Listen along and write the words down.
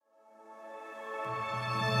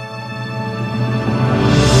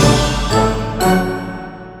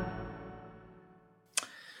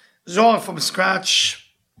Zohar from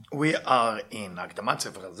scratch. We are in הקדמת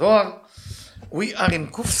ספר הזוהר. We are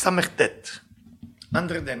in קס"ט,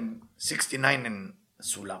 169 in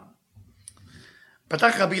סולם.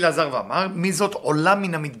 פתח רבי אלעזר ואמר, מי זאת עולה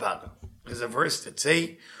מן המדבר? There's a verse that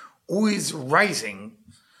say, who is rising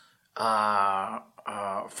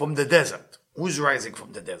from the desert? Who is rising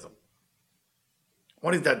from the desert?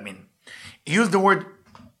 What does that mean? He used the word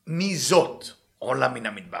מי זאת עולה מן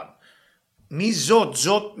המדבר. מי זאת,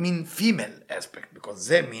 זאת mean female aspect, because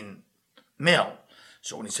זה mean male.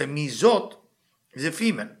 So when you say מי זאת, זה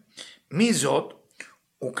female. מי זאת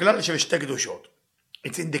הוא כלל של שתי קדושות.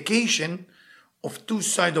 It's indication of two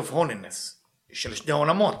sides of holiness, של שני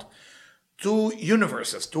עולמות. Two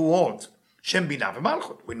universes, two worlds, שהם בינה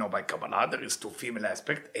ומלכות. We know by Kabbalah there is two female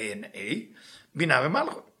aspect, A and A, בינה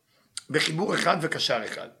ומלכות. בחיבור אחד וקשר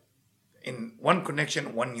אחד. In one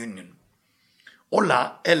connection, one union. עולה,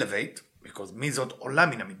 elevate, because מי זאת עולה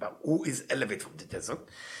מן המדבר, who is elevate from the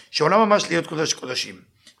desert, שעולה ממש להיות קודש קודשים.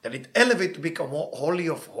 That it elevate to become holy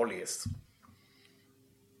of holiest.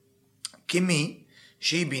 כמי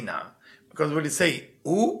שהיא בינה, because when you say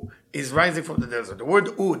who is rising from the desert, the word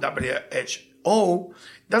who, W-H-O,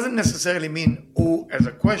 doesn't necessarily mean who as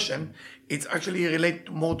a question. It's actually related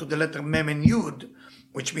more to the letter mem and yud,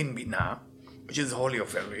 which mean בינה, which is holy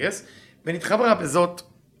of holiest, ונתחברה בזאת,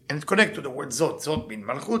 and it connect to the word זאת, זאת mean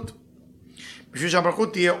מלכות. בשביל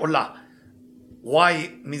שהמלכות תהיה עולה. Why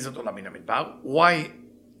מי זאת עולה מן המדבר? Why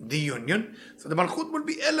the union? So the מלכות will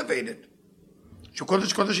be elevated. שהוא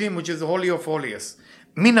קודש קודשים, which is holy of holiest.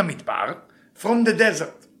 מן המדבר, from the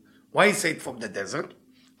desert. Why I say it from the desert?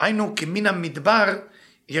 היינו כי מן המדבר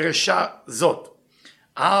ירשה זאת.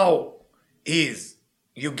 How is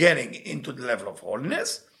you getting into the level of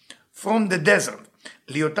holiness? From the desert.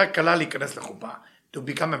 להיותה קלה להיכנס לחופה. To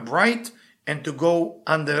become a bright and to go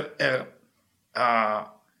under a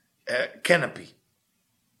canopy.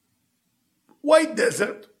 White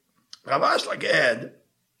desert, Ravash like Ed,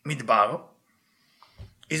 Midbar,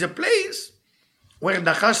 is a place where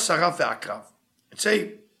Nachash, Saraf, and Akrav. It's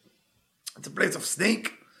a place of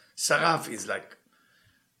snake. Saraf is like,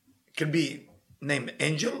 it can be named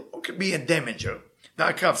angel or can be a damager. The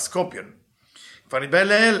Akrav, scorpion. כבר נדבר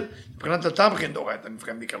לאל, מבחינת התמכין דורית,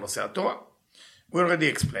 מבחינת בעיקר נושא התורה. We already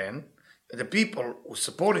explained that the people who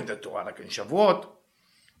supported the Torah, like in Shavuot,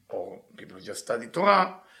 or people who just study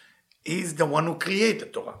Torah, is the one who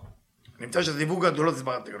created Torah. נמצא שהזיווג הגדולות זה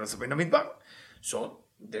ברטגנס בין המדבר. So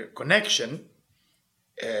the connection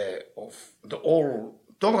of the whole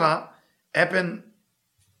Torah happened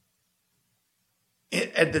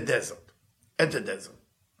at the desert. At the desert.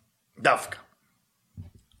 דווקא.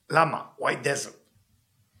 למה? Why desert?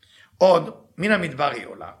 עוד, מן המדבר היא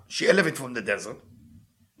עולה, she elevated from the desert.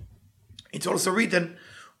 It's also written,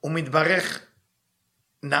 ומתברך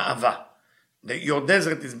נאווה. Your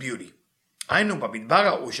desert is beauty. היינו במדבר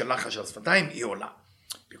ההוא של לחש השפתיים היא עולה.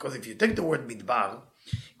 Because if you take the word מדבר,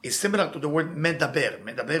 it's similar to the word מדבר.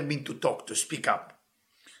 מדבר means to talk, to speak up.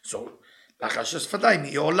 So, לחש השפתיים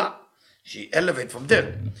היא עולה. She elevated from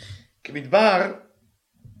there. כי מדבר,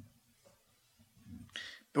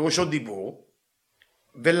 פירושו דיבור,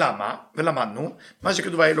 ולמה, ולמדנו, מה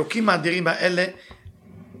שכתוב, האלוקים האדירים האלה,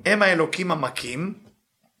 הם האלוקים המכים,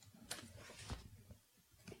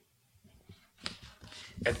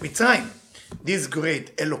 את מצרים. This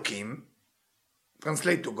great אלוקים,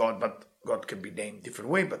 translate to God, but God can be named different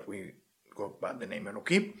way, but we go by the name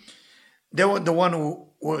אלוקים. They were the one who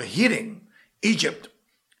were hitting Egypt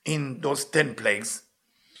in those 10 plagues,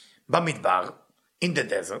 במדבר, in the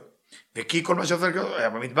desert, וכי כל מה שעושה היה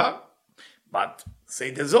במדבר. But,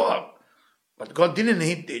 say the Zohar, but God didn't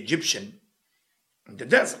hit the Egyptian in the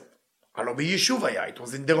desert. הלא ביישוב היה, it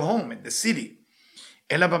was in their home, in the city.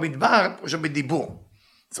 אלא במדבר, פשוט בדיבור.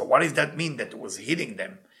 So what does that mean that it was hitting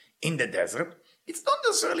them in the desert? It's not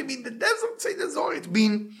necessarily mean the desert, say the Zohar, it's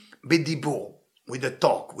been בדיבור, with the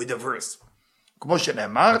talk, with the verse. כמו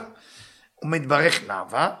שנאמר, ומתברך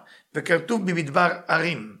נאווה, וכתוב במדבר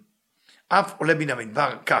ערים. אף עולה מן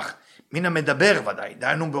המדבר כך. מן המדבר ודאי,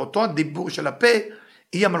 דהיינו באותו הדיבור של הפה,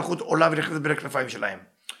 היא המלכות עולה ונכנסת בין הכנפיים שלהם.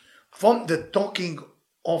 From the talking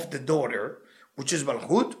of the daughter, which is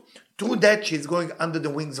מלכות, through that she is going under the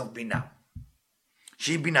wings of בינה.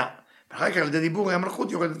 שהיא בינה. ואחר כך על ידי דיבור היא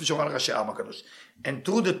המלכות יורדת ושורה על ראשי העם הקדוש. And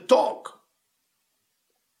through the talk,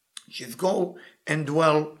 she is go and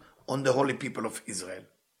dwell on the holy people of Israel.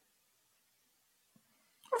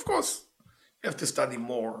 Of course, you have to study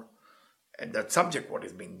more. And that subject, what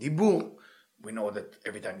is being dibur, we know that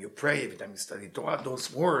every time you pray, every time you study Torah,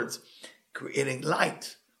 those words creating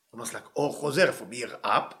light, almost like or choser from here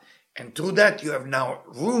up, and through that you have now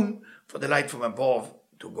room for the light from above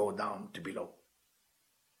to go down to below.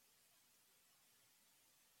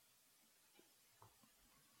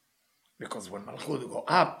 Because when Malchut go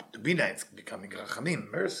up to Bina, it's becoming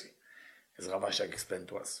Rachamim, mercy, as Rav Ashag explained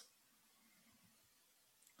to us.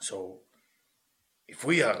 So, if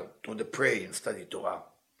we are to the pray and study Torah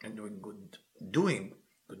and doing good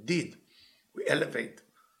deed, we elevate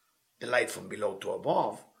the light from below to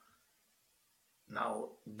above. Now,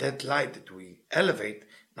 that light that we elevate,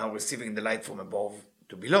 now receiving the light from above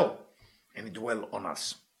to below, and it dwell on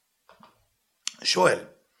us. שואל,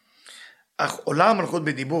 אך עולה המלכות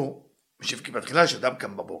בדיבור, משיב כי בתחילה שאדם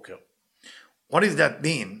קם בבוקר. What does that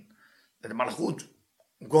mean? That the Malchut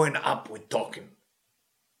going up with talking?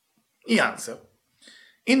 He answered,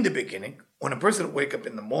 in the beginning, when a person wake up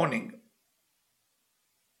in the morning,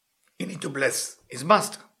 he need to bless his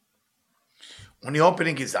master. When he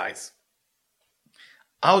opening his eyes,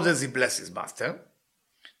 how does he bless his master?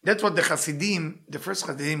 That's what the Hasidim, the first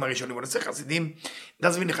Hasidim Arishonim, when I say Hasidim, it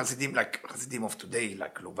doesn't mean the Hasidim like Hasidim of today,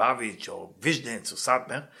 like Lubavitch or Vizhnitz or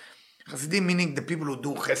Satmar. Hasidim meaning the people who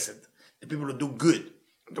do chesed, the people who do good.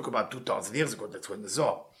 I talk about 2,000 years ago, that's when the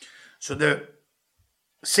Zohar. So the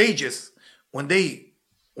sages, when they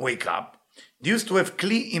wake up, they used to have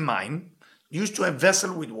kli imayim, they used to have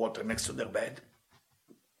vessel with water next to their bed.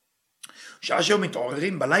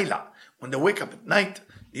 When they wake up at night,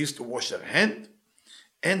 they used to wash their hand,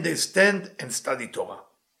 and they stand and study Torah.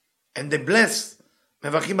 And they bless,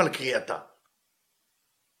 mevachim al kriyata.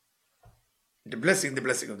 The blessing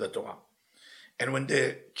of the Torah. And when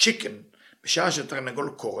the chicken,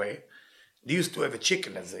 they used to have a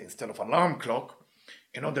chicken instead of an alarm clock.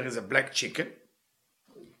 There is a black chicken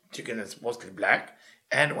is mostly black,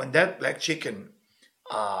 and when that black chicken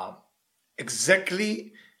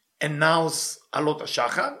exactly announced Alot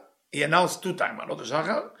HaShachar, he announced 2 times Alot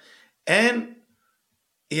HaShachar, and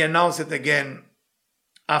he announced it again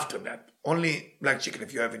after that. Only black chicken,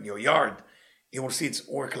 if you have in your yard, you will see it's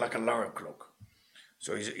work like an alarm clock.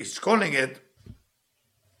 So he's calling it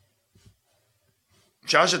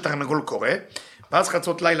שעה שתרנגול קורא, ואז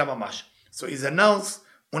חצות לילה ממש. So he's announced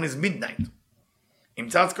when it's midnight.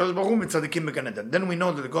 Then we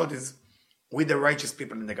know that God is with the righteous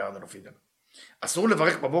people in the Garden of Eden. אסור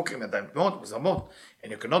לברך בבוקר עם ידיים טמאות מזמות,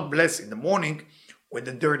 and you cannot bless in the morning with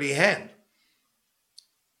a dirty hand,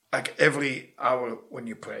 like every hour when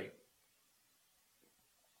you pray.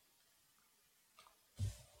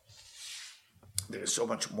 There is so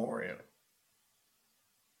much more here.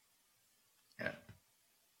 Yeah.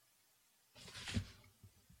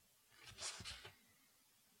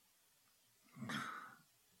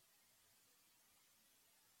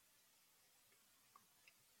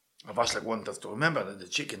 Rav Ashlag wants us to remember that the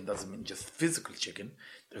chicken doesn't mean just physical chicken.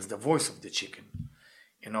 There's the voice of the chicken.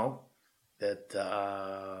 That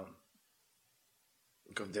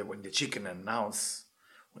because when the chicken announce,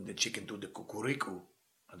 when the chicken do the kukuriku,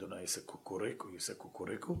 I don't know, you say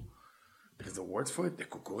kukuriku, there's the words for it, the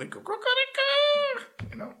kukuriku,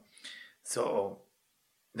 So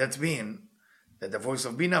that's mean that the voice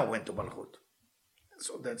of Bina went to Malchut.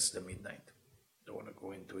 So that's the midnight. Don't want to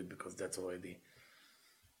go into it because that's already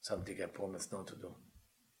something I promised not to do.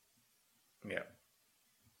 Yeah.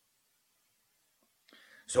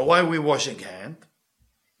 So why are we washing hand?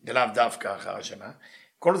 Because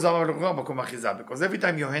every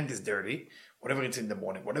time your hand is dirty, whatever it's in the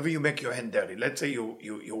morning, whenever you make your hand dirty, let's say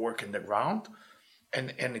you work in the ground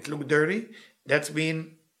and it looks dirty, that's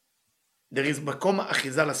mean there is makom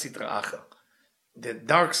achiza lasitra acher. The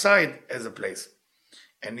dark side has a place.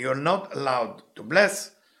 And you're not allowed to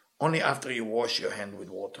bless only after you wash your hand with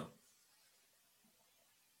water.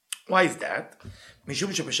 Why is that?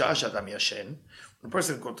 משום שבשעה שאדם ישן, when a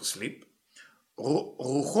person goes to sleep,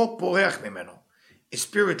 רוחו פורח ממנו. His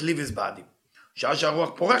spirit leaves his body. שעה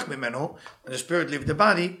שהרוח פורח ממנו, when the spirit leaves the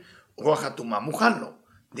body, רוח הטומאה מוכן לו.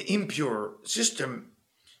 The impure system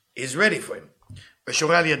is ready for him.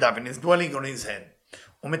 ושורה על ידיו, and is dwelling on his hand.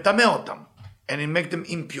 הוא מטמא אותם, and it makes them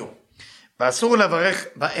impure. ואסור לברך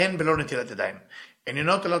בהן בלא נטילת ידיים. And you're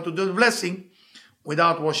not allowed to do the blessing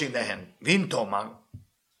without washing the hand. ואם תאמר,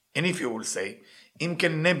 and if you will say, אם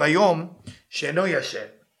כן ביום שאינו ישן,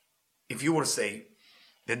 if you will say,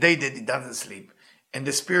 the day that he doesn't sleep, and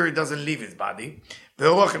the spirit doesn't leave his body,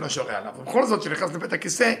 והרוח אינו שורה עליו. ובכל זאת שנכנס לבית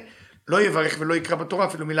הכיסא, לא יברך ולא יקרא בתורה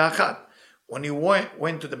אפילו מילה אחת. When he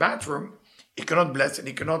went to the bathroom, he cannot bless and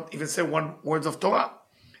he cannot even say one word of Torah.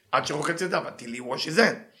 עד שרוחץ ידיו, until he wash his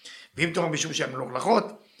hand. ואם תאמר משום שהם מלוכלכות,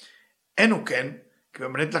 אין הוא כן, כי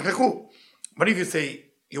באמת לחלכו. But if you say,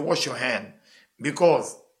 you wash your hand,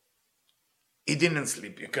 because he didn't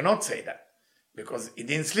sleep, you cannot say that. Because he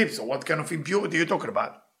didn't sleep, so what kind of impurity are you talking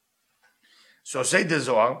about? So say the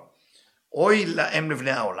Zohar, Oy la'em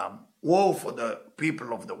livnei ha'olam, woe for the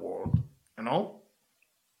people of the world, you know,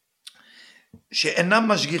 she'enam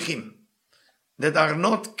mashgichim, that are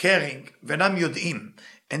not caring, ve'enam yod'im,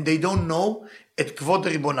 and they don't know et kvod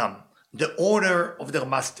ribonam, the order of their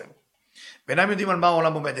master. ואינם יודעים על מה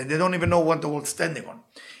העולם עומד, they don't even know what the world's standing on.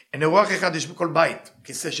 And רוח אחד יש בכל בית,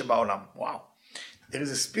 כיסא שבעולם. Wow. There is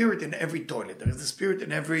a spirit in every toilet, there is a spirit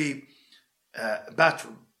in every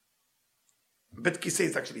bathroom. בית כיסא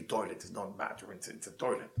is actually toilet, it's not bathroom, it's a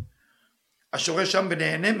toilet. השורה שם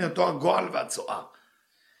ונהנה מאותו הגועל והצואה.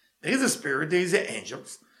 There is a spirit, there is the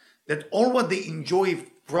angels, that all what they enjoy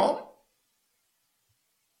from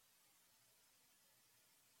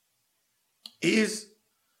is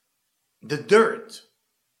the dirt.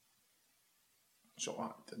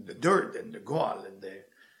 So the dirt and the goal and the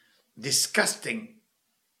disgusting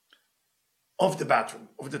of the bathroom,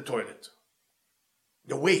 of the toilet.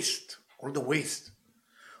 The waste, all the waste.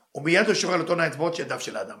 So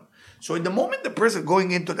in the moment the person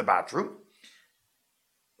going into the bathroom,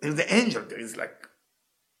 there's the angel, there is like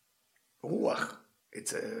ruach.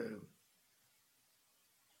 It's a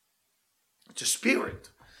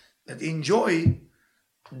spirit that enjoy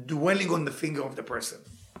dwelling on the finger of the person.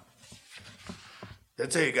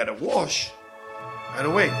 That's how you gotta wash right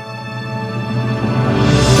away.